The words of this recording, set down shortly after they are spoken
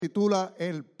Titula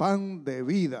El Pan de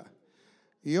Vida.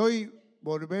 Y hoy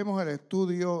volvemos al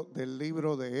estudio del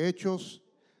libro de Hechos.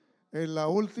 En la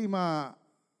última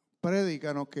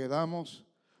prédica nos quedamos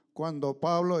cuando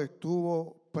Pablo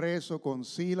estuvo preso con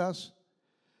Silas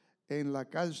en la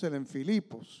cárcel en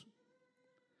Filipos.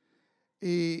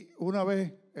 Y una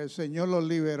vez el Señor los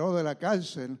liberó de la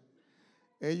cárcel,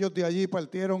 ellos de allí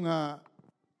partieron a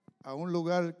un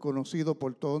lugar conocido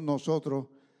por todos nosotros,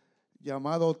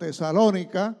 llamado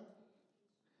Tesalónica,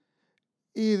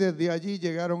 y desde allí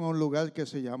llegaron a un lugar que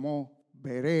se llamó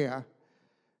Berea,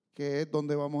 que es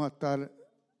donde vamos a estar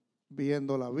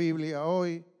viendo la Biblia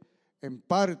hoy, en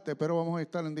parte, pero vamos a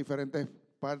estar en diferentes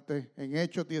partes. En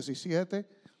Hechos 17,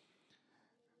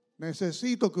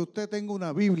 necesito que usted tenga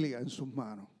una Biblia en sus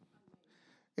manos.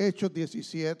 Hechos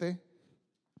 17,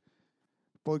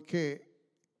 porque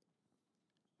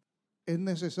es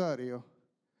necesario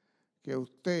que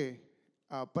usted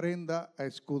aprenda a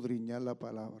escudriñar la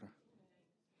palabra.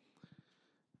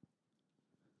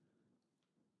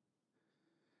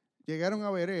 Llegaron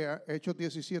a Berea, Hechos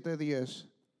 17:10,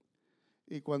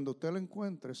 y cuando usted lo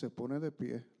encuentre se pone de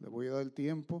pie. Le voy a dar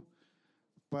tiempo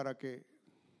para que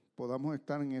podamos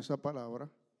estar en esa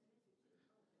palabra.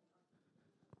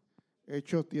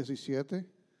 Hechos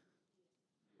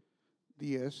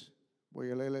 17:10, voy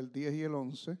a leer el 10 y el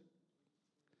 11.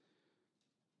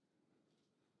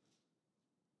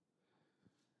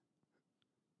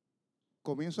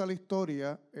 Comienza la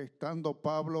historia estando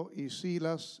Pablo y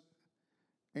Silas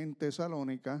en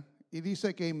Tesalónica, y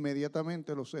dice que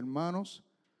inmediatamente los hermanos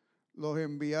los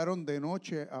enviaron de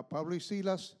noche a Pablo y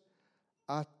Silas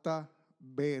hasta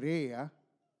Berea,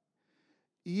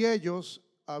 y ellos,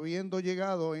 habiendo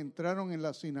llegado, entraron en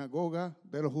la sinagoga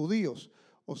de los judíos.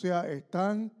 O sea,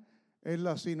 están en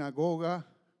la sinagoga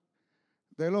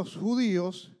de los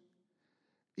judíos,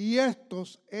 y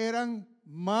estos eran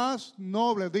más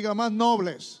nobles, diga más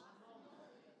nobles,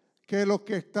 que los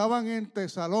que estaban en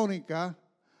Tesalónica,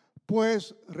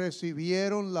 pues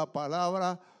recibieron la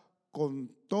palabra con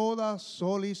toda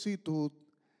solicitud,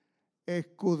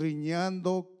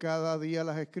 escudriñando cada día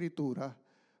las Escrituras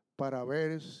para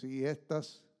ver si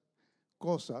estas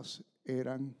cosas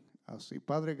eran así.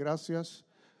 Padre, gracias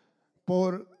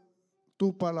por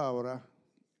tu palabra,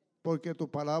 porque tu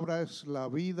palabra es la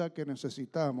vida que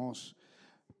necesitamos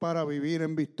para vivir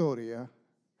en victoria.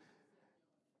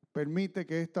 Permite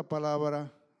que esta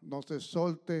palabra nos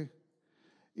exhorte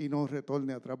y nos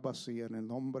retorne atrás vacía, en el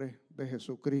nombre de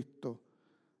Jesucristo,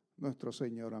 nuestro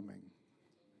Señor. Amén.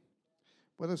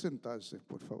 Puede sentarse,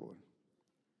 por favor.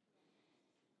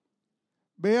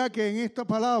 Vea que en esta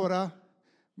palabra,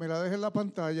 me la deje en la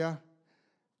pantalla,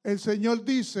 el Señor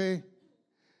dice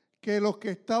que los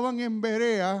que estaban en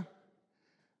Berea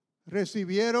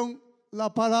recibieron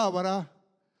la palabra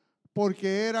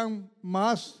porque eran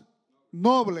más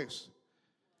nobles.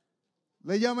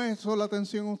 ¿Le llama eso la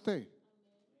atención a usted?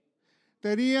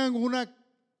 Tenían una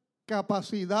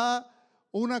capacidad,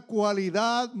 una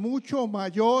cualidad mucho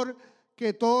mayor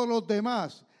que todos los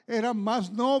demás. Eran más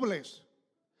nobles.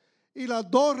 Y las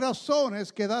dos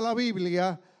razones que da la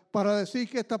Biblia para decir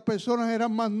que estas personas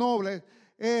eran más nobles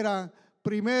eran,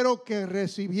 primero, que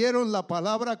recibieron la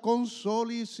palabra con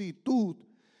solicitud.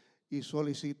 Y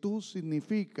solicitud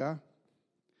significa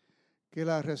que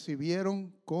la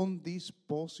recibieron con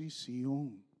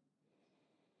disposición.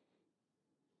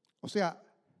 O sea,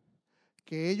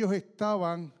 que ellos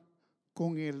estaban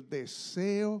con el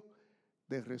deseo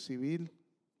de recibir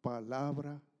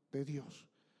palabra de Dios.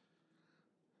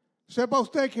 Sepa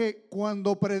usted que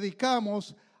cuando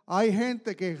predicamos hay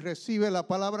gente que recibe la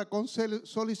palabra con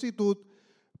solicitud,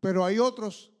 pero hay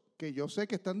otros que yo sé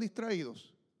que están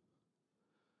distraídos.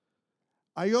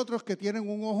 Hay otros que tienen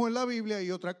un ojo en la Biblia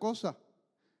y otra cosa,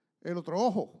 el otro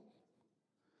ojo.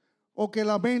 O que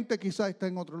la mente quizás está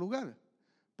en otro lugar.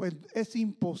 Pues es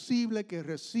imposible que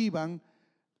reciban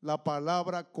la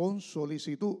palabra con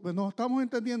solicitud. ¿Nos estamos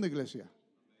entendiendo, iglesia?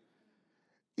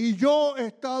 Y yo he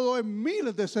estado en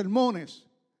miles de sermones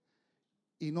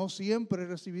y no siempre he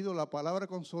recibido la palabra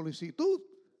con solicitud.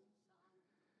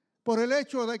 Por el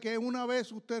hecho de que una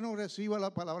vez usted no reciba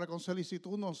la palabra con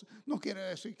solicitud, no quiere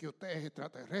decir que usted es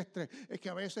extraterrestre. Es que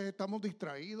a veces estamos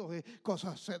distraídos de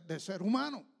cosas de ser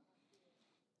humano.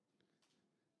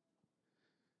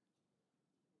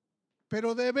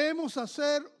 Pero debemos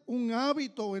hacer un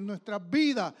hábito en nuestras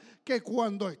vidas que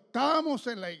cuando estamos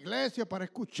en la iglesia para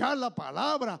escuchar la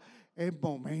palabra, es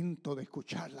momento de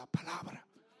escuchar la palabra.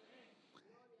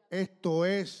 Esto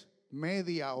es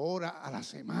media hora a la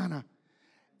semana.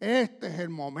 Este es el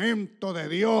momento de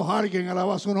Dios. Alguien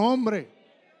alaba su nombre.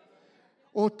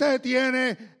 Usted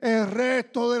tiene el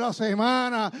resto de la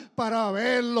semana para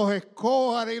ver los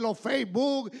scores y los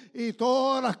Facebook y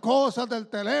todas las cosas del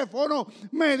teléfono.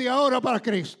 Media hora para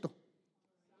Cristo.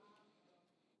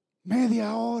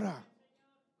 Media hora.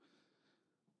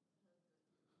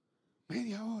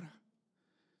 Media hora.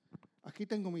 Aquí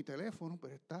tengo mi teléfono,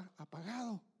 pero está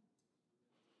apagado.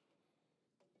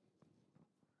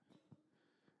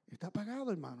 Está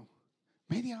apagado, hermano.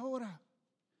 Media hora.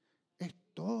 Es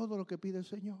todo lo que pide el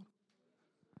Señor.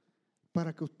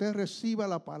 Para que usted reciba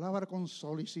la palabra con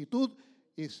solicitud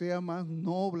y sea más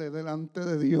noble delante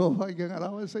de Dios. Alguien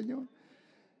alaba al Señor.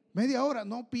 Media hora.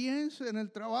 No piense en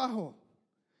el trabajo.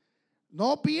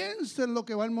 No piense en lo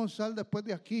que va a almorzar después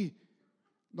de aquí.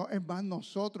 No, es más,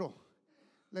 nosotros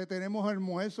le tenemos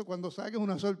almuerzo cuando salga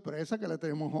una sorpresa que le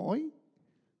tenemos hoy.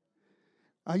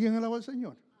 ¿Alguien alaba al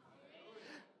Señor?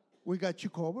 We got you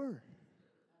covered.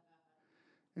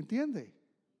 ¿Entiende?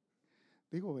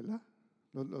 Digo, ¿verdad?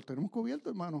 Lo tenemos cubierto,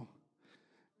 hermano.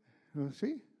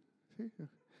 Sí.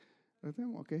 Lo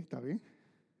tenemos, ok, está bien.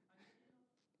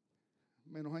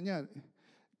 Menos añade.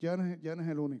 Ya no es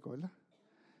el único, ¿verdad?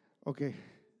 Ok.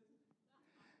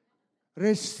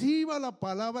 Reciba la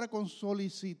palabra con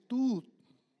solicitud.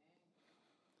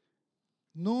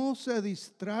 No se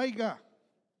distraiga.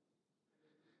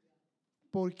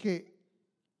 Porque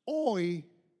hoy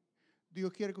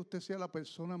Dios quiere que usted sea la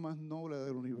persona más noble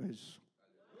del universo.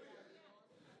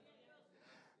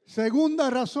 Segunda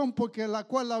razón por la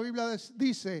cual la Biblia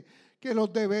dice que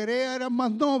los de Berea eran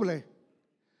más nobles.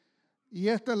 Y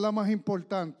esta es la más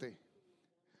importante.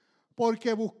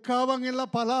 Porque buscaban en la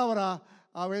palabra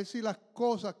a ver si las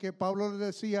cosas que Pablo les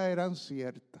decía eran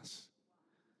ciertas.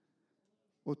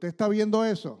 ¿Usted está viendo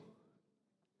eso?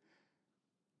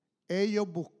 Ellos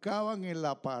buscaban en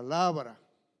la palabra.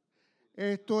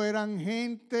 Estos eran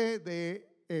gente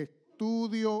de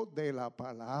estudio de la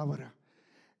palabra.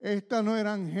 Estas no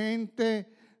eran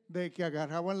gente de que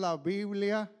agarraban la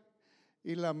Biblia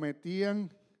y la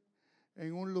metían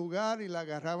en un lugar y la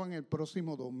agarraban el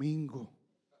próximo domingo.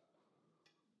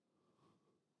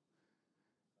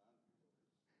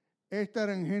 Estas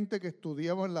eran gente que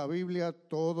estudiaban la Biblia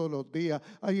todos los días.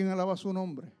 ¿Alguien alaba su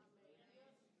nombre?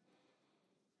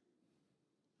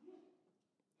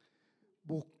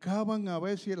 Buscaban a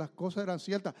ver si las cosas eran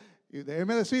ciertas. Y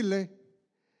déjeme decirle,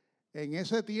 en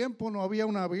ese tiempo no había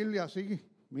una Biblia así,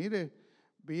 mire,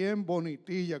 bien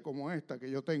bonitilla como esta que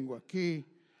yo tengo aquí.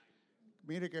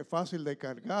 Mire qué fácil de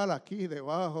cargar aquí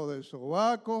debajo del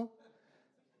sobaco.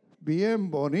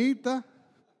 Bien bonita.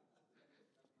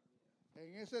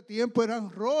 En ese tiempo eran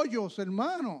rollos,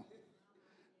 hermano.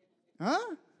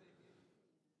 ¿Ah?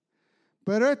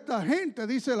 Pero esta gente,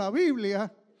 dice la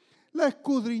Biblia, la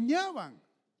escudriñaban.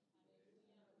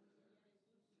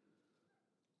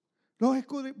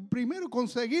 Primero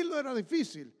conseguirlo era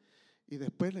difícil. Y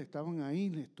después le estaban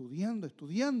ahí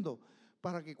estudiando,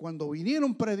 para que cuando viniera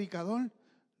un predicador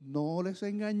no les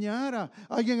engañara.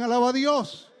 ¿Alguien alaba a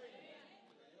Dios?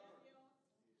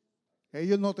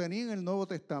 Ellos no tenían el Nuevo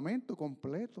Testamento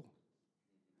completo.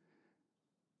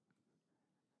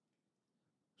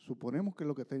 Suponemos que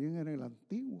lo que tenían era el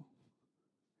Antiguo.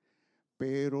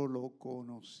 Pero lo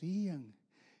conocían.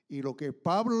 Y lo que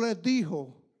Pablo les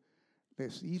dijo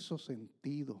les hizo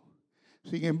sentido.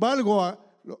 Sin embargo,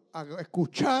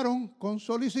 escucharon con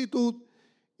solicitud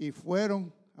y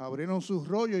abrieron sus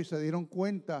rollos y se dieron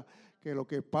cuenta que lo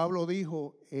que Pablo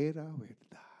dijo era verdad.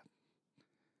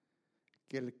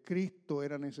 Que el Cristo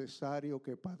era necesario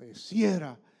que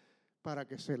padeciera para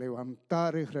que se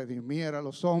levantara y redimiera a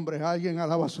los hombres. Alguien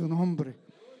alaba su nombre.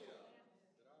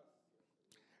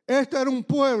 Este era un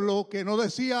pueblo que no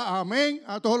decía amén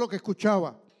a todo lo que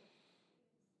escuchaba.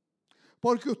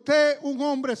 Porque usted, un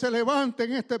hombre, se levante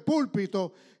en este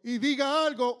púlpito y diga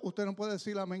algo, usted no puede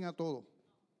decir amén a todo.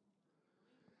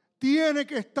 Tiene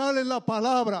que estar en la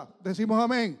palabra. Decimos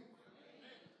amén.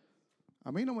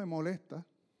 A mí no me molesta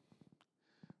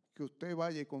que usted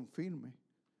vaya y confirme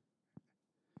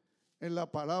en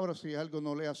la palabra si algo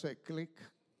no le hace clic.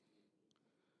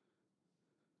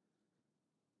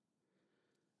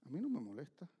 A mí no me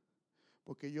molesta,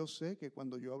 porque yo sé que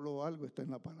cuando yo hablo algo está en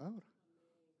la palabra.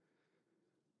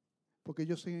 Porque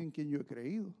yo sé en quién yo he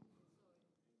creído.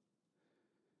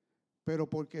 Pero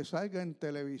porque salga en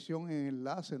televisión en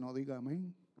enlace, no diga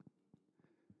amén.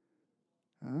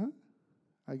 ¿Ah?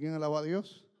 ¿Alguien alaba a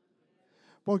Dios?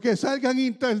 Porque salga en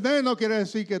internet no quiere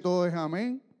decir que todo es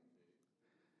amén.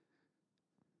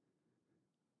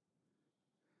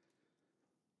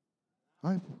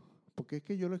 Ay, porque es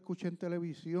que yo lo escuché en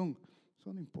televisión.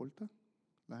 Eso no importa.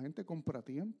 La gente compra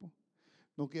tiempo.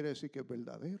 No quiere decir que es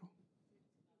verdadero.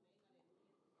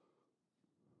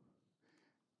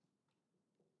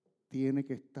 tiene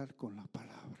que estar con la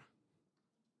palabra.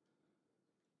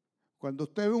 Cuando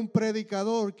usted ve un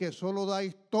predicador que solo da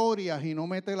historias y no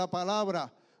mete la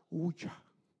palabra, huya.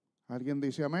 ¿Alguien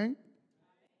dice amén?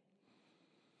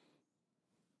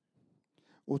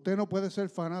 Usted no puede ser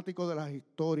fanático de las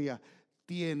historias.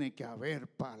 Tiene que haber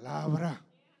palabra.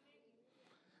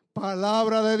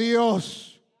 Palabra de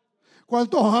Dios.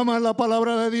 ¿Cuántos aman la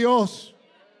palabra de Dios?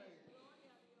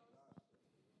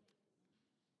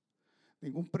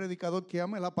 Ningún predicador que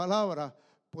ame la palabra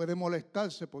puede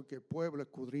molestarse porque el pueblo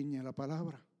escudriña la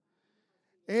palabra.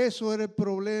 Eso era el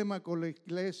problema con la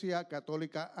Iglesia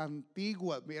católica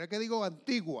antigua. Mira que digo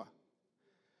antigua.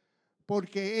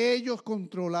 Porque ellos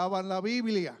controlaban la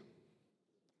Biblia.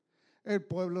 El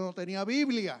pueblo no tenía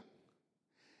Biblia.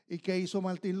 ¿Y qué hizo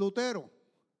Martín Lutero?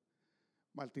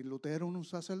 Martín Lutero era un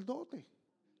sacerdote.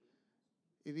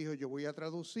 Y dijo, yo voy a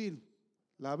traducir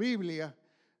la Biblia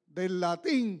del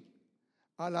latín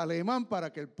al alemán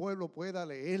para que el pueblo pueda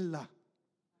leerla.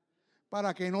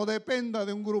 Para que no dependa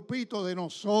de un grupito de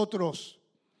nosotros.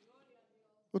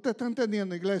 ¿Usted está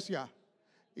entendiendo, iglesia?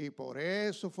 Y por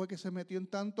eso fue que se metió en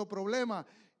tanto problema.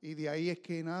 Y de ahí es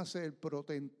que nace el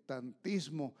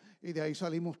protestantismo. Y de ahí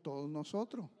salimos todos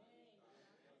nosotros.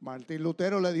 Martín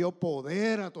Lutero le dio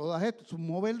poder a todas estas. Es un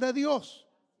mover de Dios.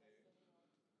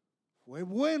 Fue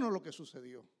bueno lo que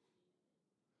sucedió.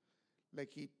 Le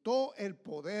quitó el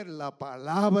poder, la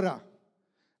palabra,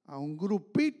 a un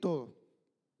grupito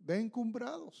de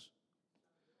encumbrados.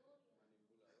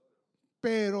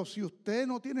 Pero si usted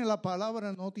no tiene la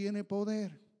palabra, no tiene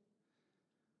poder.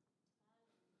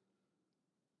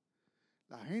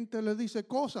 La gente le dice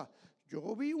cosas.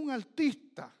 Yo vi un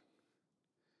artista,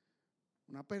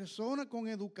 una persona con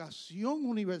educación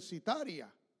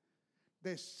universitaria,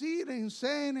 decir en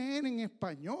CNN en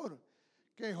español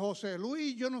que José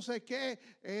Luis, yo no sé qué,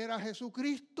 era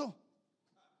Jesucristo.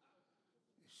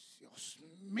 Dios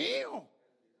mío.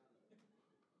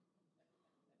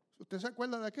 ¿Usted se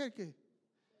acuerda de aquel que?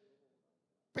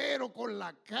 Pero con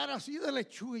la cara así de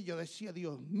lechuga, y yo decía,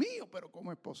 Dios mío, pero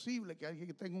 ¿cómo es posible que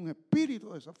alguien tenga un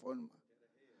espíritu de esa forma?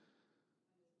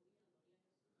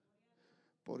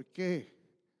 ¿Por qué?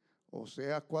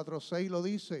 Oseas 4:6 lo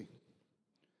dice.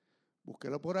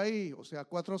 Búsquelo por ahí. Oseas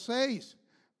 4:6.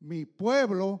 Mi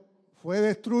pueblo fue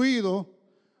destruido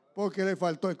porque le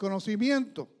faltó el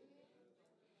conocimiento.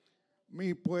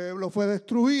 Mi pueblo fue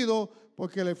destruido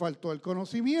porque le faltó el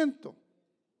conocimiento.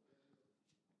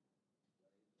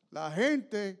 La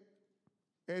gente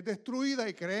es destruida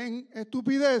y creen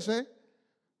estupideces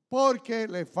porque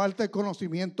le falta el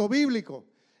conocimiento bíblico.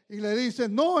 Y le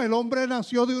dicen, no, el hombre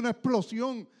nació de una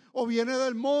explosión o viene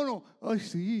del mono. Ay,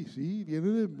 sí, viene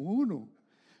del mono.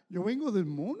 Yo vengo del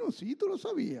mono, sí, tú lo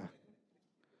sabías.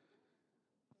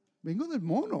 Vengo del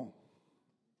mono.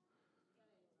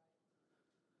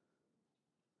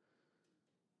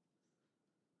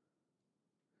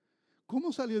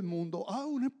 ¿Cómo salió el mundo?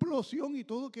 Una explosión y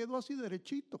todo quedó así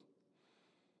derechito.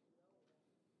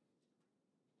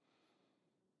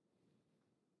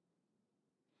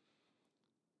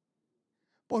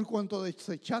 Por cuanto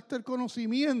desechaste el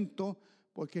conocimiento,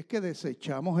 porque es que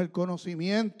desechamos el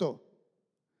conocimiento.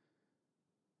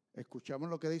 Escuchamos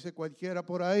lo que dice cualquiera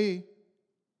por ahí.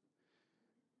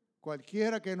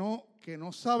 Cualquiera que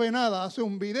no sabe nada hace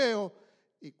un video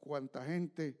y cuánta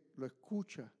gente lo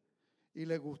escucha y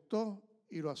le gustó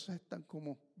y lo aceptan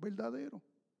como verdadero.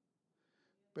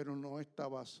 Pero no está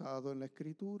basado en la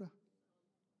Escritura.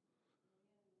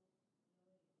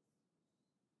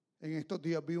 En estos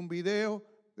días vi un video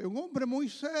de un hombre muy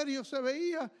serio, se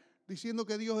veía, diciendo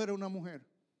que Dios era una mujer.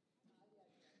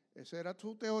 Esa era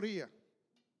su teoría.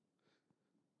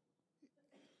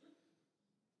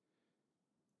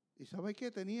 ¿Y sabe qué?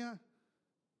 Tenía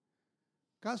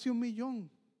casi 1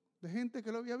 millón de gente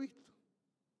que lo había visto.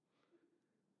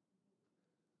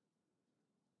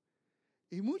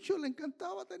 Y muchos le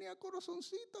encantaba, tenía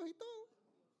corazoncitos y todo.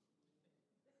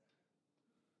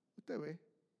 Usted ve.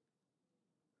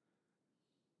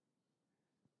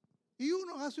 Y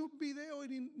uno hace un video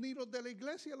y ni los de la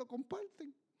iglesia lo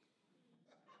comparten.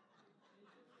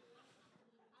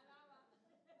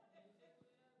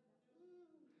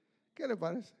 ¿Qué le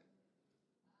parece?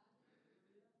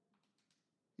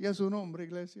 Y a su nombre,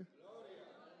 iglesia.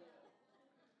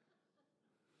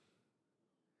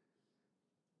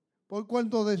 Por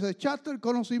cuanto desechaste el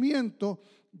conocimiento,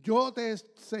 yo te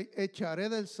echaré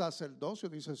del sacerdocio,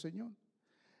 dice el Señor.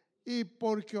 Y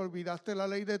porque olvidaste la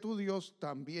ley de tu Dios,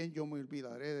 también yo me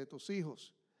olvidaré de tus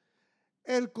hijos.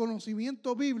 El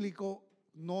conocimiento bíblico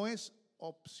no es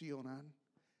opcional,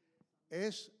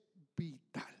 es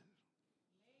vital.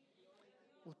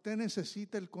 Usted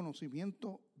necesita el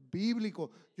conocimiento bíblico.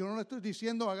 Yo no le estoy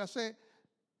diciendo hágase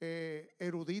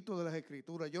erudito de las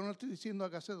Escrituras. Yo no le estoy diciendo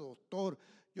hágase doctor.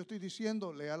 Yo estoy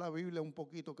diciendo lea la Biblia un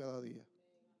poquito cada día.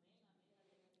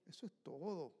 Eso es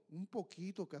todo, un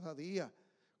poquito cada día.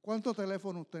 ¿Cuántos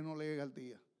teléfonos usted no lee al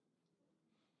día?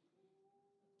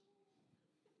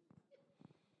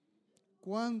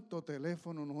 ¿Cuántos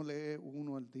teléfonos no lee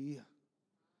uno al día?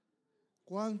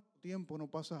 ¿Cuánto tiempo no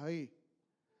pasas ahí?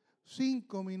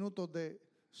 5 minutos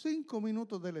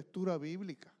de lectura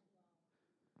bíblica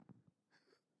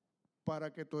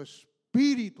para que tu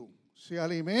espíritu se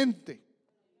alimente.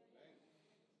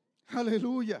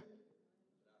 Aleluya.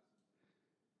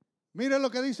 Miren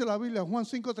lo que dice la Biblia, Juan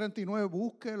 5:39,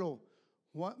 búsquelo.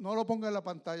 No lo ponga en la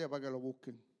pantalla para que lo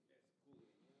busquen.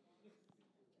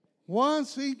 Juan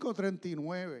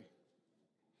 5:39.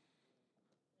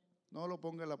 No lo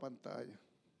ponga en la pantalla.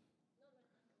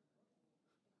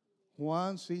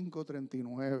 Juan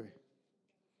 5:39.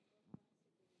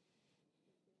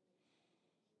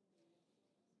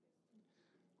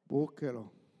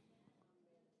 Búsquelo.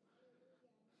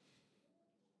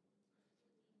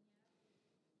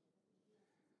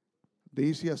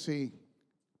 Dice así: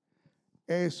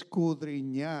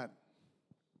 escudriñar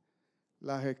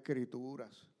las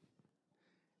Escrituras.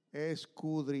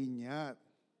 Escudriñar.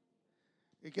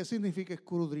 ¿Y qué significa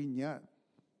escudriñar?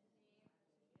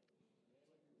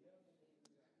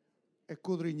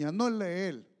 Escudriñar no es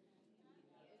leer.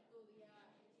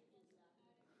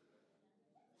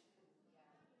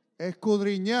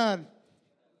 Escudriñar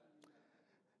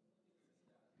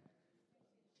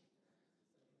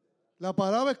la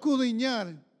palabra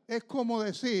escudriñar es como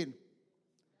decir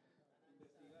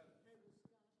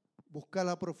buscar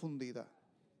la profundidad.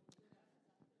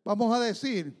 Vamos a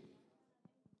decir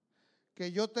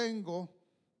que yo tengo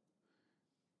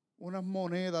unas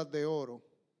monedas de oro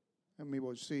en mi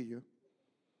bolsillo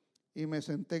y me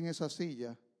senté en esa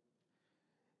silla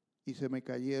y se me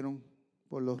cayeron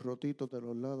por los rotitos de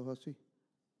los lados así.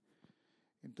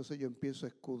 Entonces yo empiezo a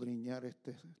escudriñar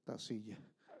esta silla.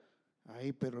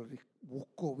 Ahí, pero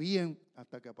busco bien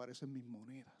hasta que aparecen mis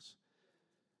monedas.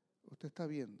 ¿Usted está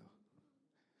viendo?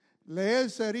 Leer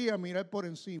sería mirar por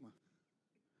encima.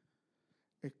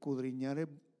 Escudriñar es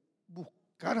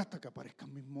buscar hasta que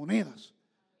aparezcan mis monedas.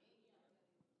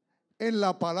 En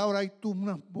la palabra hay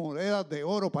unas monedas de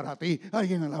oro para ti.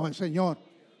 Alguien alaba al Señor.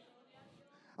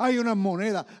 Hay unas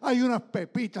monedas, hay unas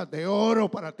pepitas de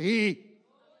oro para ti.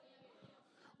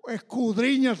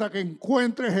 Escudriña hasta que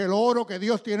encuentres el oro que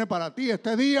Dios tiene para ti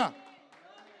este día.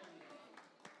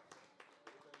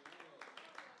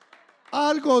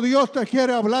 Algo Dios te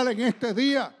quiere hablar en este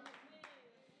día.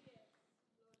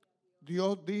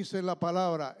 Dios dice en la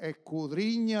palabra,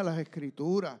 escudriña las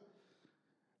Escrituras.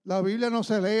 La Biblia no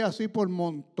se lee así por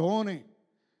montones.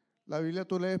 La Biblia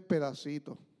tú lees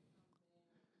pedacitos.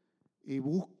 Y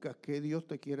buscas qué Dios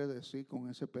te quiere decir con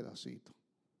ese pedacito.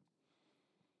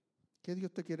 ¿Qué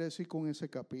Dios te quiere decir con ese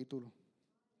capítulo?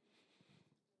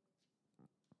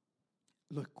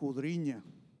 Lo escudriña.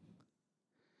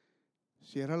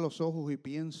 Cierra los ojos y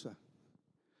piensa,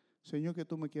 Señor, ¿qué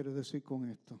tú me quieres decir con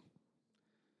esto?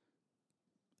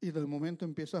 Y de momento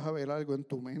empiezas a ver algo en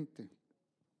tu mente.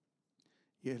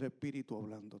 Y es el Espíritu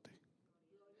hablándote.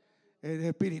 Es el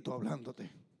Espíritu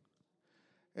hablándote.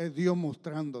 Es Dios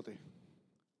mostrándote.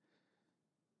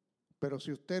 Pero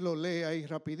si usted lo lee ahí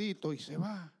rapidito y se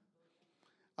va,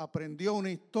 aprendió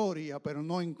una historia, pero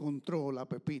no encontró la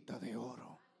pepita de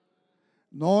oro.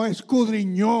 No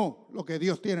escudriñó lo que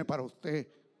Dios tiene para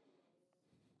usted.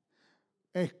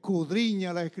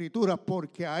 Escudriña las Escrituras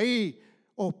porque ahí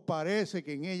os parece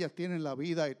que en ellas tienen la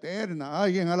vida eterna.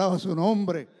 Alguien alaba su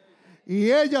nombre. Y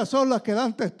ellas son las que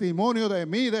dan testimonio de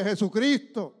mí, de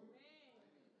Jesucristo.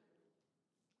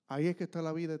 Ahí es que está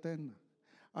la vida eterna.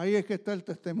 Ahí es que está el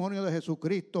testimonio de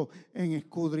Jesucristo en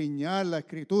escudriñar la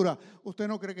Escritura. ¿Usted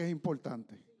no cree que es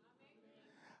importante?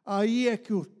 Ahí es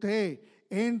que usted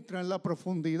entra en la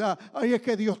profundidad. Ahí es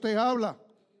que Dios te habla.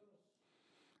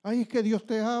 Ahí es que Dios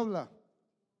te habla.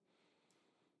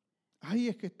 Ahí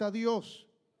es que está Dios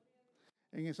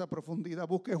en esa profundidad.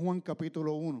 Busque Juan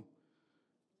capítulo 1.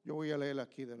 Yo voy a leer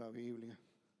aquí de la Biblia.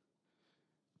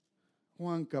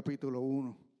 Juan capítulo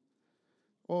 1.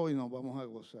 Hoy nos vamos a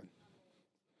gozar.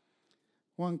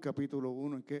 Juan capítulo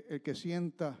 1. El que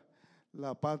sienta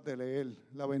la paz de leer,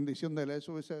 la bendición de leer,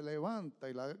 se levanta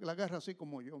y la agarra así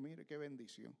como yo. Mire qué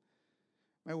bendición.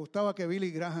 Me gustaba que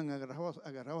Billy Graham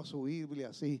agarraba su Biblia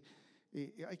así.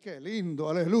 Y ay, qué lindo,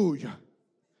 aleluya.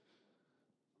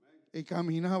 Y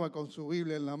caminaba con su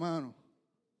Biblia en la mano.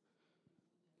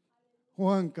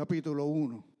 Juan capítulo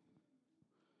 1.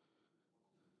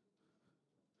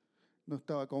 no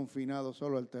estaba confinado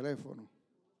solo al teléfono.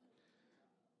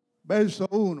 Verso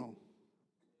 1.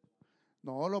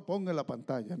 No lo ponga en la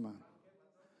pantalla, hermano.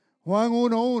 Juan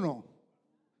 1:1.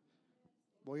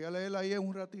 Voy a leerla ahí en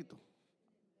un ratito.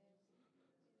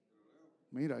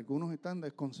 Mira, algunos están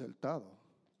desconcertados.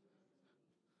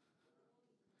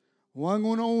 Juan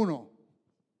 1:1.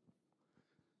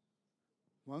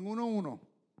 Juan 1:1.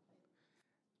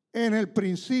 En el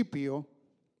principio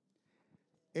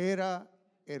era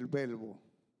el verbo.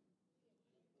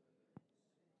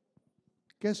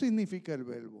 ¿Qué significa el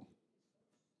verbo?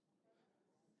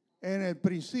 En el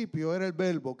principio era el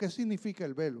verbo. ¿Qué significa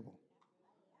el verbo?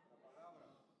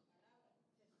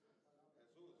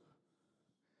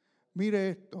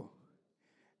 Mire esto.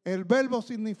 El verbo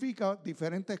significa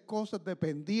diferentes cosas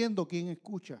dependiendo quién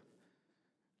escucha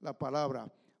la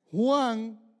palabra.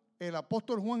 Juan, el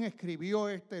apóstol Juan escribió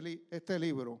este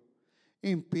libro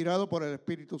inspirado por el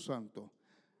Espíritu Santo.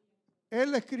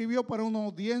 Él escribió para una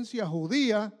audiencia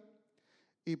judía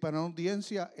y para una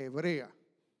audiencia hebrea.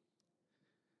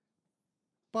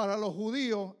 Para los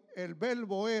judíos el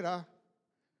verbo era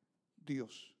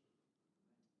Dios.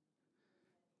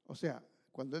 O sea,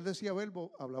 cuando él decía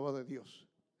verbo, hablaba de Dios.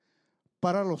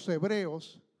 Para los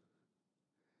hebreos,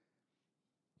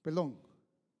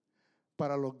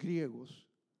 para los griegos,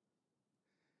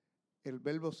 el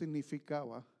verbo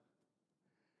significaba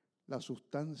la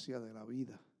sustancia de la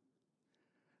vida,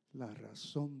 la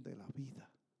razón de la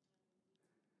vida.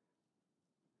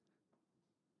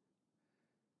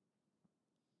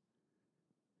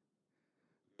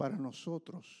 Para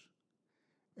nosotros,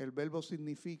 el verbo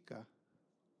significa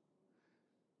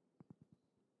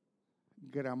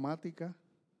gramática,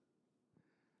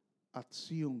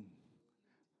 acción,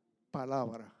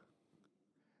 palabra.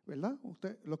 ¿Verdad?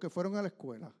 Ustedes, los que fueron a la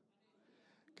escuela,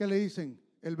 ¿qué le dicen?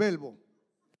 El verbo.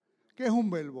 ¿Qué es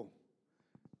un verbo?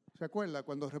 ¿Se acuerda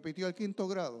cuando repitió el 5º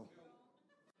grado?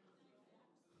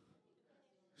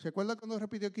 ¿Se acuerda cuando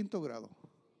repitió el 5º grado?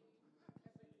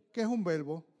 ¿Qué es un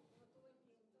verbo?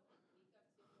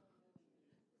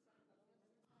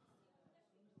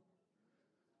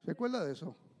 ¿Se acuerda de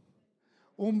eso?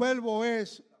 Un verbo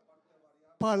es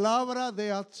palabra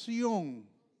de acción.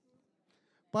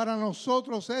 Para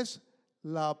nosotros es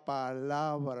la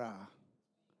palabra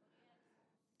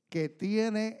que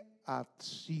tiene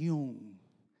acción.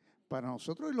 Para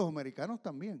nosotros y los americanos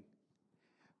también.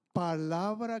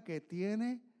 Palabra que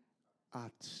tiene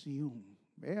acción.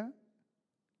 ¿Vea?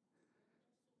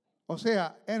 O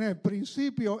sea, en el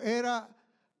principio era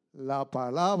la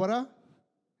palabra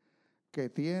que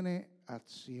tiene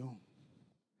acción.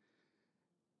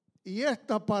 Y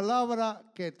esta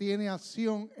palabra que tiene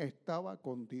acción estaba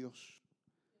con Dios.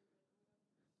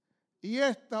 Y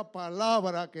esta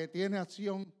palabra que tiene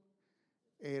acción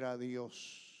era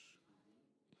Dios.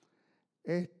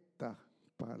 Esta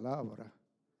palabra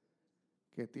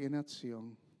que tiene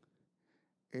acción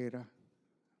era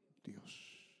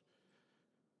Dios.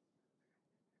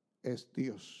 Es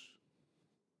Dios.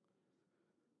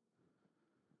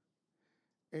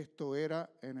 Esto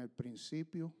era en el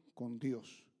principio con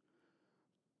Dios.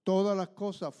 Todas las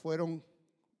cosas fueron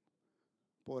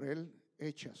por Él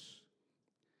hechas.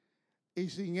 Y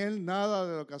sin Él nada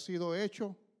de lo que ha sido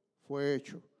hecho fue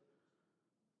hecho.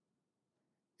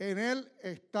 En Él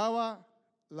estaba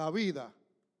la vida.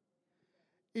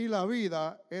 Y la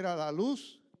vida era la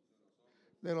luz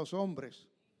de los hombres.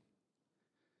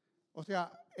 O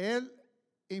sea, Él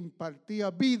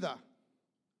impartía vida.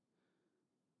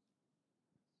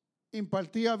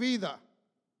 Impartía vida.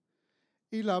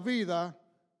 Y la vida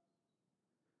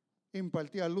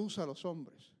impartía luz a los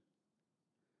hombres.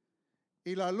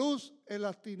 Y la luz en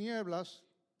las tinieblas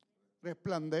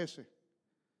resplandece.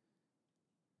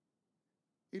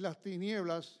 Y las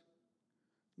tinieblas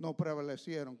no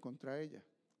prevalecieron contra ella.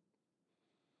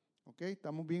 ¿Ok?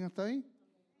 ¿Estamos bien hasta ahí?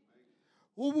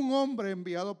 Hubo un hombre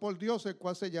enviado por Dios, el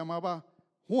cual se llamaba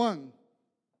Juan.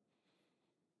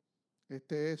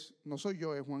 No soy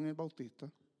yo, es Juan el Bautista.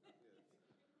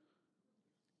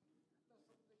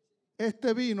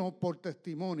 Este vino por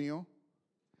testimonio,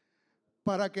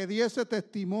 para que diese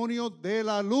testimonio de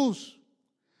la luz.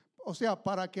 O sea,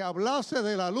 para que hablase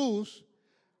de la luz,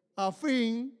 a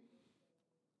fin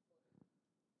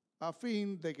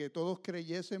de que todos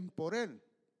creyesen por él.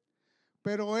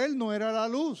 Pero él no era la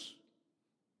luz,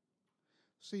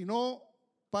 sino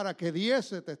para que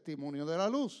diese testimonio de la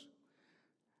luz.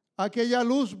 Aquella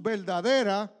luz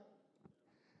verdadera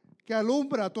que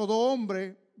alumbra a todo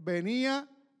hombre venía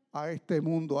a este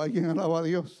mundo. ¿Alguien alaba a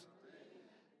Dios?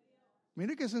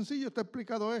 Mire qué sencillo está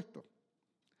explicado esto.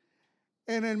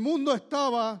 En el mundo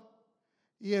estaba,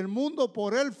 y el mundo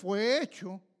por él fue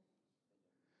hecho,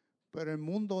 pero el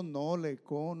mundo no le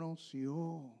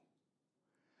conoció.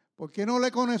 ¿Por qué no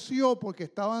le conoció? Porque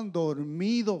estaban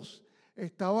dormidos,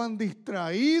 estaban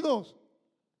distraídos.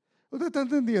 ¿Usted está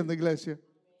entendiendo, iglesia?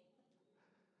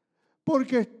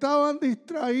 Porque estaban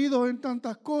distraídos en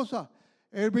tantas cosas.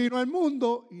 Él vino al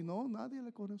mundo y no, nadie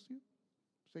le conoció.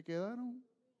 Se quedaron.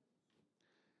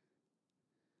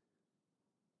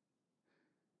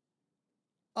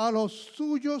 A los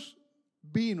suyos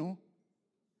vino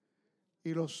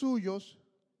y los suyos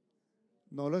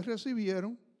no les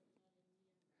recibieron.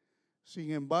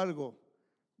 Sin embargo,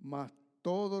 mas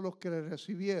todos los que le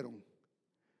recibieron,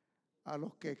 a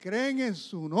los que creen en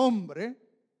su nombre,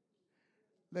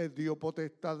 les dio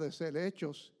potestad de ser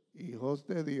hechos hijos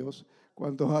de Dios.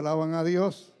 ¿Cuántos alaban a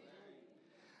Dios?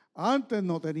 Antes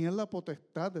no tenían la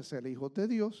potestad de ser hijos de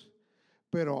Dios,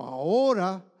 pero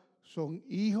ahora son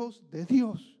hijos de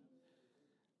Dios.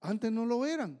 Antes no lo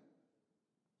eran.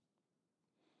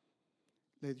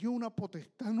 Le dio una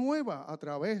potestad nueva a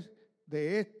través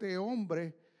de este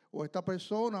hombre o esta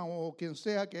persona o quien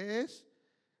sea que es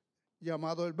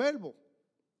llamado el Verbo.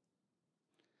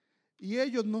 Y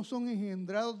ellos no son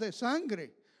engendrados de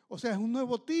sangre, o sea, es un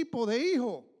nuevo tipo de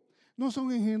hijo. No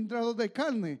son engendrados de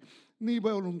carne, ni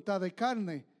voluntad de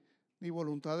carne, ni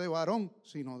voluntad de varón,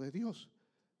 sino de Dios.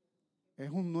 Es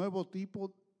un nuevo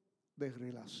tipo de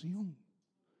relación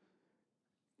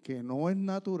que no es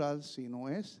natural, sino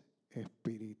es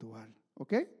espiritual.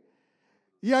 ¿Ok?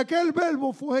 Y aquel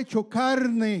Verbo fue hecho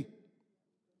carne.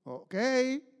 ¿Ok?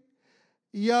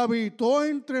 Y habitó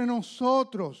entre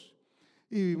nosotros.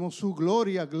 Y vimos su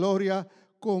gloria, gloria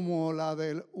como la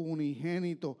del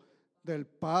unigénito del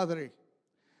Padre,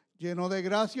 lleno de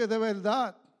gracia y de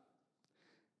verdad.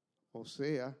 O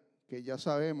sea, que ya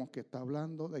sabemos que está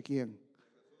hablando de quién,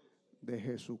 de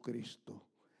Jesucristo.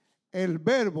 El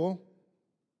Verbo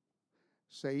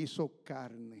se hizo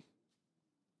carne.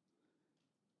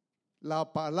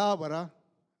 La palabra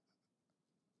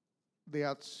de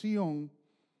acción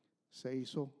se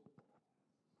hizo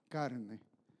carne.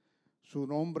 Su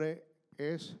nombre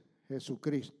es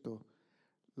Jesucristo.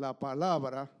 La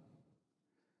palabra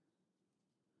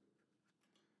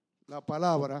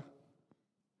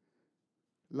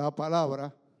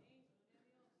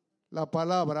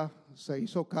se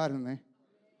hizo carne.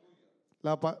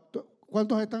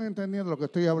 ¿Cuántos están entendiendo lo que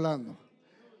estoy hablando?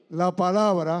 La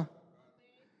palabra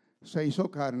se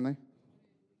hizo carne.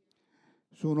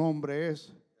 Su nombre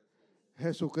es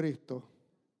Jesucristo.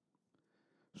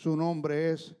 Su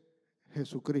nombre es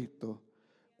Jesucristo.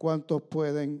 ¿Cuántos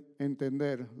pueden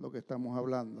entender lo que estamos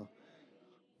hablando?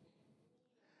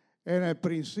 En el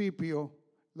principio,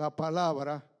 la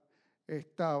palabra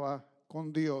estaba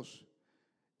con Dios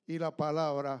y la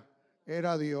palabra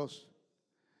era Dios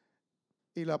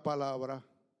y la palabra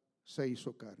se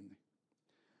hizo carne.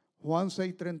 Juan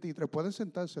 6:33. Pueden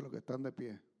sentarse los que están de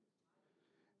pie.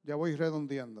 Ya voy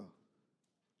redondeando.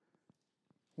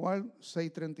 Juan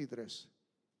 6:33.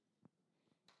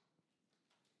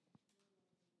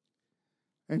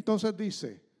 Entonces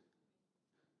dice,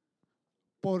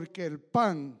 porque el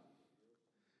pan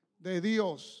de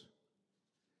Dios,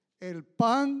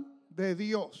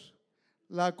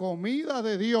 la comida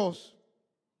de Dios,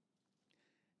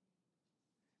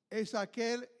 es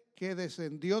aquel que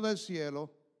descendió del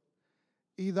cielo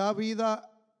y da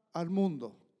vida al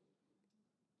mundo.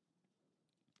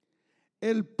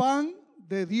 El pan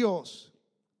de Dios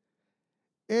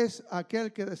es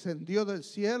aquel que descendió del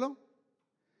cielo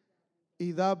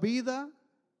y da vida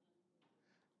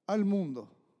al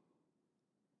mundo.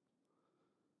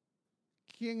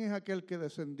 ¿Quién es aquel que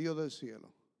descendió del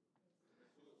cielo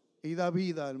y da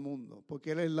vida al mundo?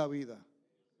 Porque Él es la vida.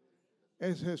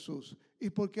 Es Jesús. ¿Y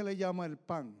por qué le llama el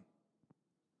pan?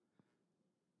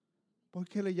 ¿Por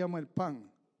qué le llama el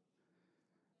pan?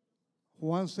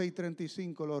 Juan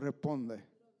 6:35 lo responde.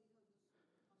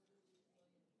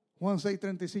 Juan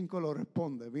 6:35 lo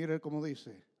responde. Mire cómo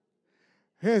dice.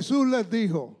 Jesús les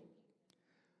dijo,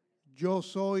 yo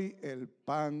soy el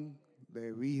pan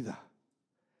de vida.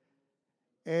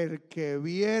 El que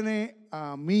viene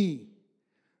a mí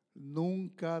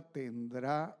nunca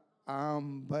tendrá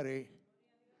hambre.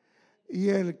 Y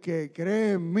el que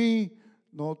cree en mí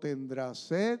no tendrá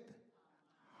sed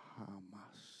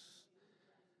jamás.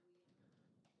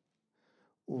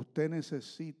 Usted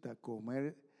necesita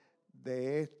comer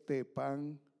de este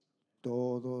pan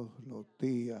todos los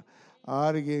días.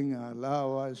 Alguien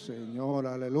alaba al Señor,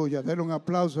 aleluya. Denle un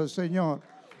aplauso al Señor.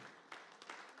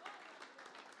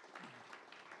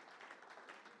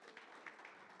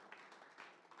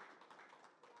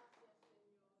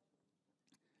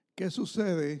 ¿Qué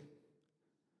sucede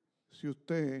si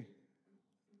usted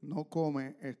no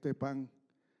come este pan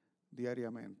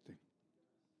diariamente.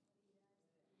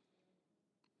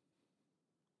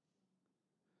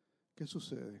 ¿Qué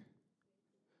sucede?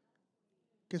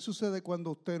 ¿Qué sucede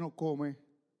cuando usted no come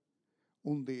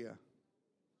un día?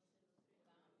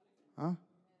 ¿Ah?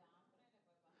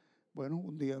 Bueno,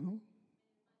 un día no.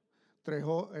 3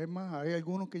 horas, es más, hay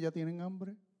algunos que ya tienen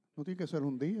hambre. No tiene que ser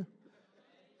un día.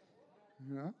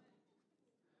 ¿Ah?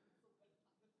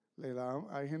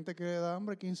 Hay gente que le da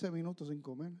hambre 15 minutos sin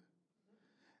comer.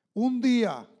 Un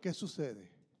día, ¿qué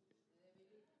sucede?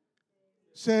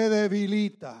 Se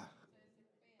debilita.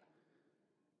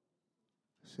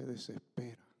 Se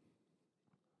desespera.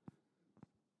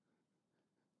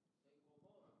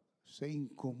 Se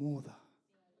incomoda.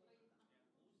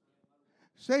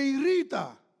 Se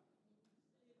irrita.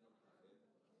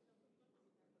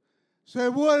 Se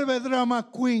vuelve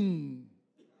drama queen.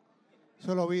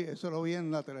 Eso lo vi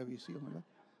en la televisión, ¿verdad?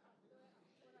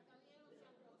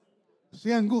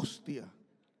 Se angustia.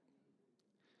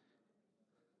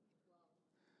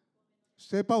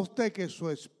 Sepa usted que su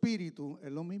espíritu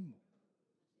es lo mismo.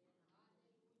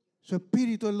 Su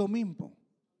espíritu es lo mismo.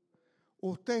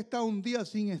 Usted está un día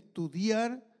sin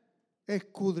estudiar,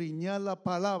 escudriñar la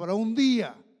palabra. Un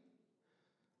día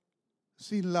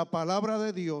sin la palabra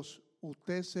de Dios,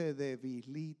 usted se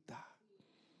debilita.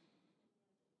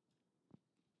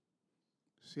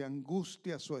 Se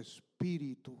angustia su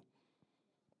espíritu.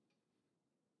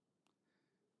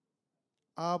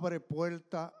 Abre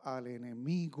puerta al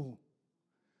enemigo.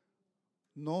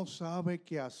 No sabe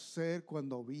qué hacer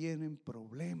cuando vienen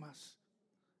problemas.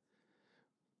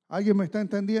 ¿Alguien me está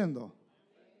entendiendo?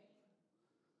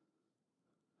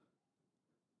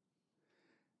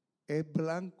 Es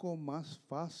blanco más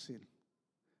fácil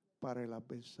para el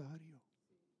adversario.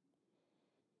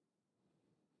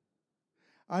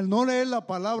 Al no leer la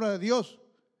palabra de Dios,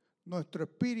 nuestro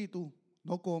espíritu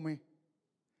no come.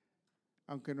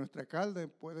 Aunque nuestra carne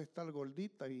puede estar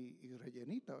gordita y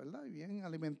rellenita, ¿verdad? Y bien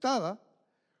alimentada,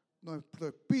 nuestro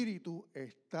espíritu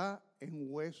está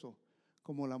en hueso,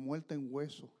 como la muerte en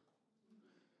hueso.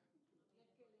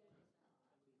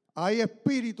 Hay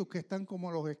espíritus que están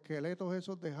como los esqueletos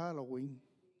esos de Halloween,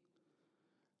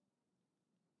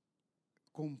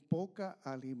 con poca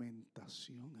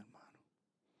alimentación, hermano.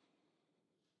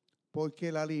 Porque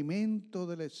el alimento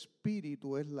del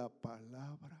espíritu es la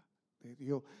palabra de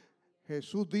Dios.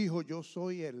 Jesús dijo, yo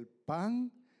soy el pan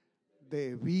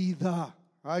de vida.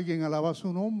 Alguien alaba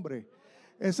su nombre.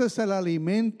 Ese es el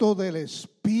alimento del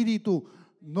espíritu.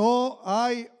 No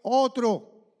hay otro.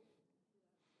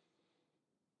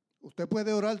 Usted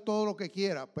puede orar todo lo que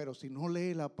quiera, pero si no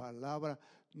lee la palabra,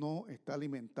 no está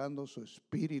alimentando su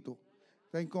espíritu.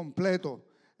 Está incompleto.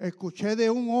 Escuché de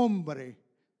un hombre,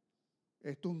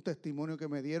 esto es un testimonio que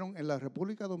me dieron en la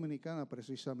República Dominicana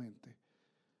precisamente,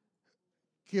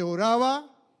 que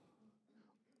oraba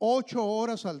 8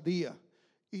 horas al día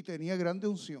y tenía grande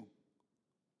unción,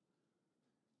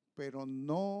 pero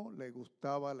no le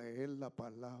gustaba leer la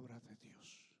palabra de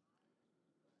Dios.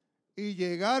 Y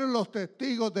llegaron los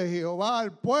testigos de Jehová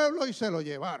al pueblo y se lo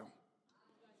llevaron.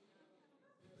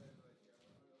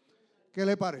 ¿Qué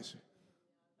le parece?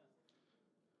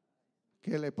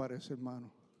 ¿Qué le parece,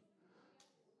 hermano?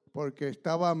 Porque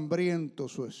estaba hambriento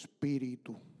su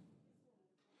espíritu.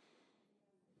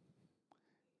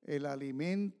 El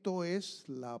alimento es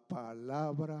la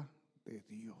palabra de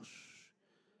Dios.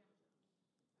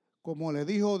 Como le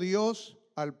dijo Dios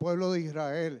al pueblo de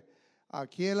Israel,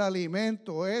 aquí el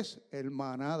alimento es el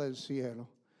maná del cielo.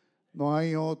 No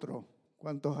hay otro.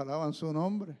 ¿Cuántos alaban su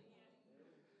nombre?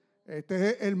 Este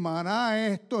es el maná,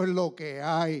 esto es lo que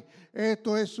hay.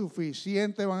 Esto es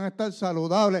suficiente, van a estar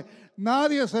saludables.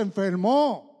 Nadie se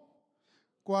enfermó.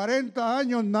 40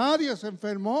 años nadie se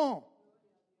enfermó.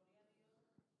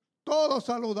 Todos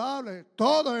saludables,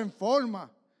 todos en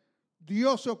forma.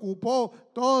 Dios se ocupó,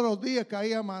 todos los días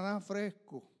caía maná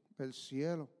fresco del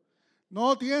cielo.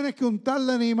 No tienes que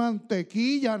untarle ni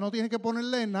mantequilla, no tienes que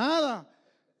ponerle nada.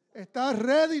 Está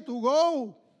ready to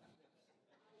go.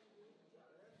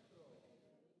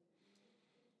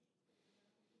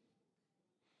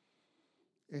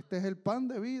 Este es el pan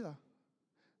de vida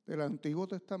del Antiguo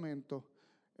Testamento.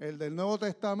 El del Nuevo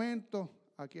Testamento,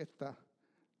 aquí está.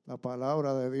 La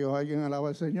palabra de Dios. ¿Alguien alaba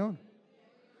al Señor?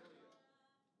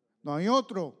 No hay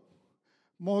otro.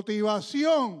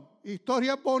 Motivación,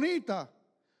 historias bonitas.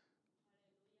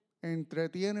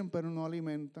 Entretienen pero no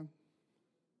alimentan.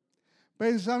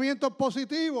 Pensamientos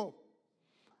positivos.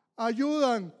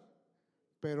 Ayudan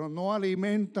pero no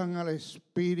alimentan al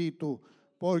espíritu.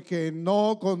 Porque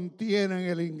no contienen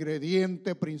el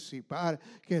ingrediente principal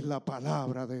que es la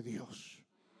palabra de Dios.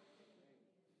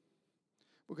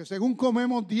 Porque según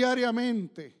comemos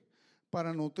diariamente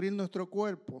para nutrir nuestro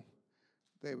cuerpo,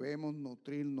 debemos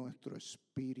nutrir nuestro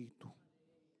espíritu.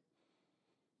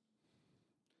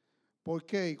 ¿Por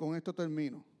qué? Y con esto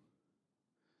termino.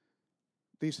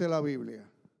 Dice la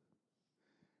Biblia,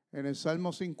 en el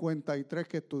Salmo 53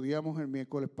 que estudiamos el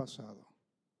miércoles pasado.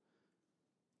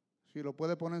 Si lo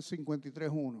puede poner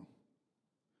 53:1.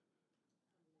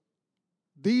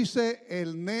 Dice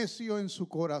el necio en su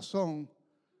corazón,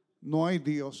 no hay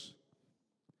Dios.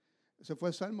 Ese fue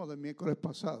el Salmo del miércoles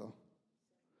pasado.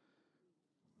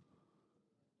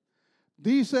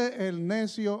 Dice el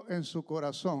necio en su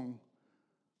corazón,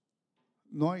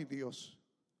 no hay Dios.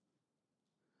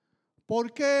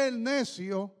 ¿Por qué el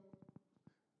necio?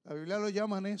 La Biblia lo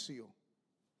llama necio.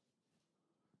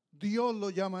 Dios lo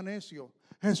llama necio.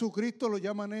 Jesucristo lo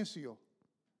llama necio.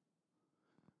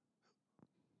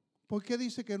 ¿Por qué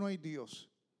dice que no hay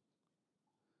Dios?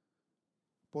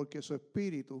 Porque su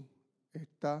espíritu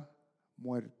está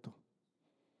muerto.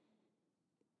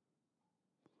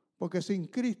 Porque sin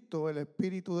Cristo el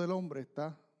espíritu del hombre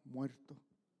está muerto.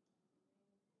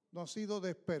 No ha sido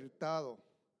despertado.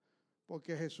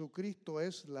 Porque Jesucristo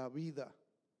es la vida.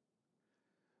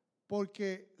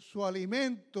 Porque su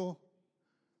alimento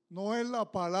no es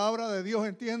la palabra de Dios,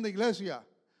 ¿entiende, iglesia?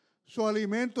 Su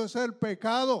alimento es el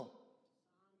pecado.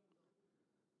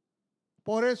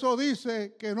 Por eso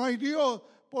dice que no hay Dios,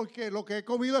 porque lo que he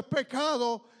comido es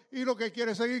pecado y lo que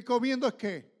quiere seguir comiendo es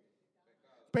 ¿qué?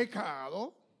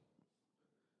 Pecado.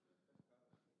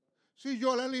 Si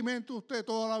yo le alimento a usted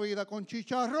toda la vida con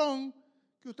chicharrón,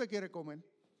 ¿qué usted quiere comer?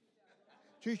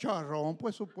 Chicharrón,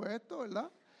 por supuesto, ¿verdad?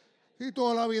 Si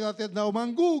toda la vida te han dado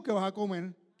mangú, ¿qué vas a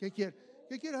comer? ¿Qué quieres?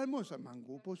 ¿Qué quieres almorzar?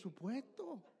 Mangú, por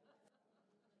supuesto.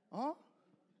 ¿Ah?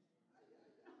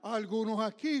 Algunos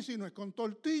aquí, si no es con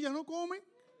tortilla, no comen.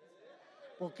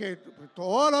 Porque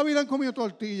toda la vida han comido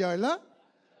tortilla, ¿verdad?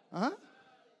 ¿Ah?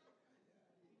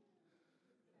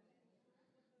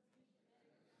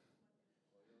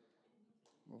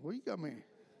 Óigame.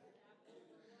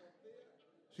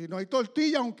 Si no hay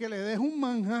tortilla, aunque le des un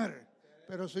manjar,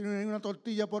 pero si no hay una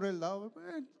tortilla por el lado,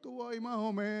 pues, tú ahí más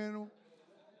o menos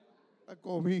a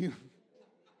comer.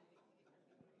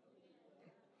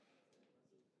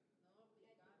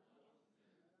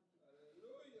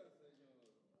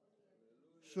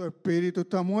 Su espíritu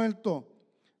está muerto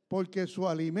porque su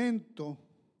alimento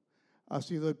ha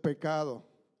sido el pecado.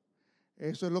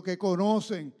 Eso es lo que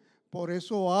conocen. Por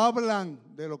eso hablan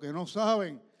de lo que no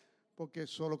saben. Porque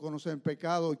solo conocen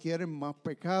pecado y quieren más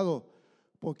pecado.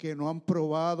 Porque no han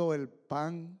probado el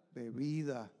pan de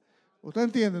vida. ¿Usted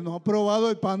entiende? No han probado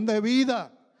el pan de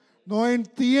vida. No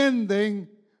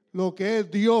entienden lo que es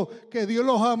Dios. Que Dios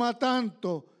los ama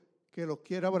tanto que los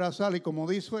quiere abrazar. Y como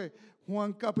dice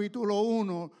Juan capítulo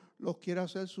 1, los quiere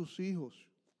hacer sus hijos.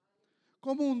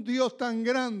 Como un Dios tan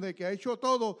grande que ha hecho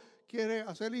todo, quiere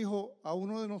hacer hijo a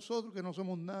uno de nosotros que no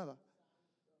somos nada.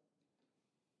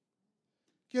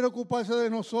 Quiere ocuparse de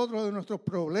nosotros, de nuestros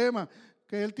problemas,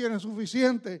 que Él tiene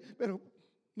suficiente, pero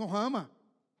nos ama.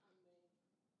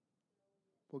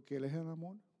 Porque Él es el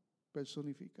amor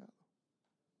personificado.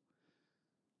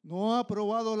 No ha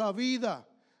probado la vida,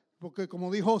 porque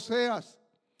como dijo Oseas,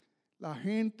 la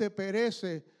gente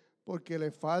perece porque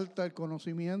le falta el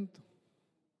conocimiento.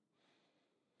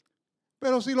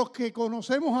 Pero si los que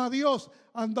conocemos a Dios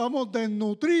andamos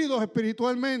desnutridos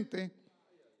espiritualmente,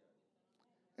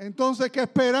 entonces ¿qué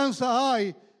esperanza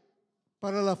hay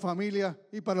para la familia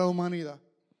y para la humanidad?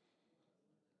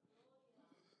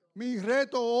 Mi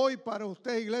reto hoy para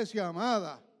usted, iglesia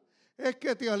amada, es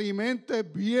que te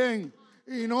alimentes bien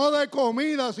y no de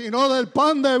comida, sino del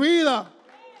pan de vida.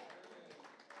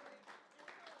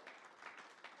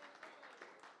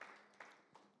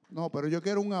 No, pero yo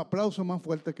quiero un aplauso más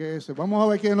fuerte que ese. Vamos a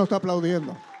ver quién lo está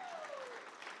aplaudiendo.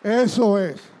 Eso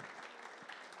es.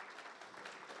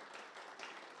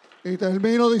 Y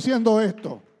termino diciendo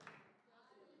esto.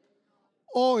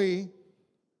 Hoy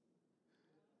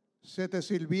se te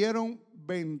sirvieron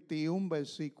 21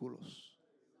 versículos.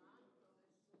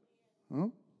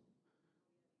 ¿No?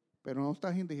 Pero no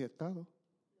estás indigestado.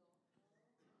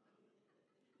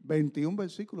 21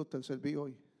 versículos te serví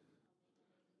hoy.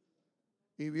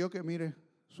 Y vio que, mire,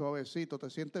 suavecito, te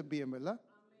sientes bien, ¿verdad?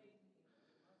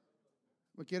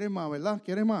 ¿Quieres más, verdad?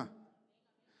 ¿Quieres más?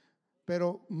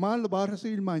 Pero más lo vas a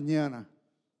recibir mañana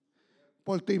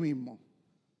por ti mismo.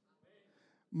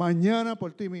 Mañana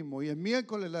por ti mismo. Y el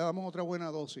miércoles le damos otra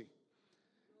buena dosis.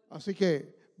 Así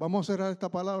que vamos a cerrar esta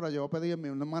palabra. Yo voy a pedirme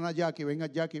a mi hermana Jackie,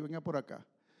 venga por acá.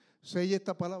 Selle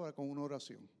esta palabra con una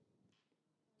oración.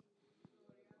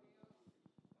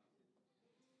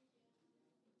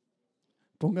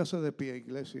 Póngase de pie,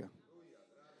 iglesia.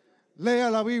 Lea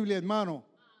la Biblia, hermano.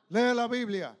 Lea la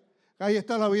Biblia. Ahí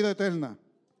está la vida eterna.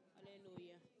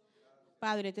 Aleluya.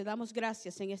 Padre, te damos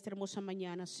gracias en esta hermosa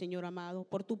mañana, Señor amado,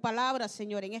 por tu palabra,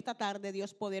 Señor, en esta tarde,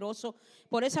 Dios poderoso,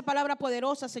 por esa palabra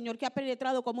poderosa, Señor, que ha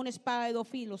penetrado como una espada de dos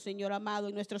filos, Señor amado,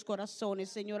 en nuestros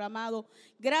corazones, Señor amado.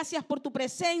 Gracias por tu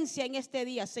presencia en este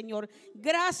día, Señor.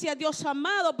 Gracias, Dios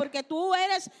amado, porque tú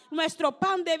eres nuestro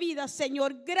pan de vida,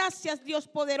 Señor. Gracias, Dios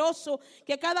poderoso,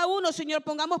 que cada uno, Señor,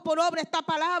 pongamos por obra esta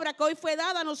palabra que hoy fue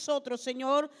dada a nosotros,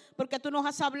 Señor, porque tú nos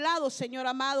has hablado, Señor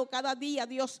amado, cada día,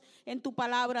 Dios, en tu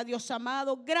palabra, Dios amado.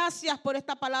 Gracias por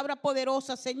esta palabra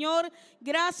poderosa, Señor.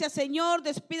 Gracias, Señor.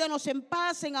 Despídanos en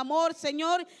paz, en amor,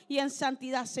 Señor, y en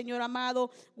santidad, Señor amado.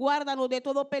 Guárdanos de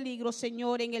todo peligro,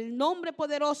 Señor. En el nombre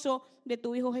poderoso de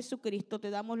tu Hijo Jesucristo, te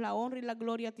damos la honra y la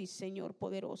gloria a ti, Señor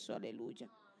poderoso. Aleluya.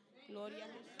 Gloria a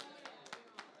Jesús.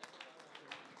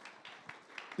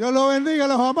 Dios los bendiga,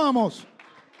 los amamos.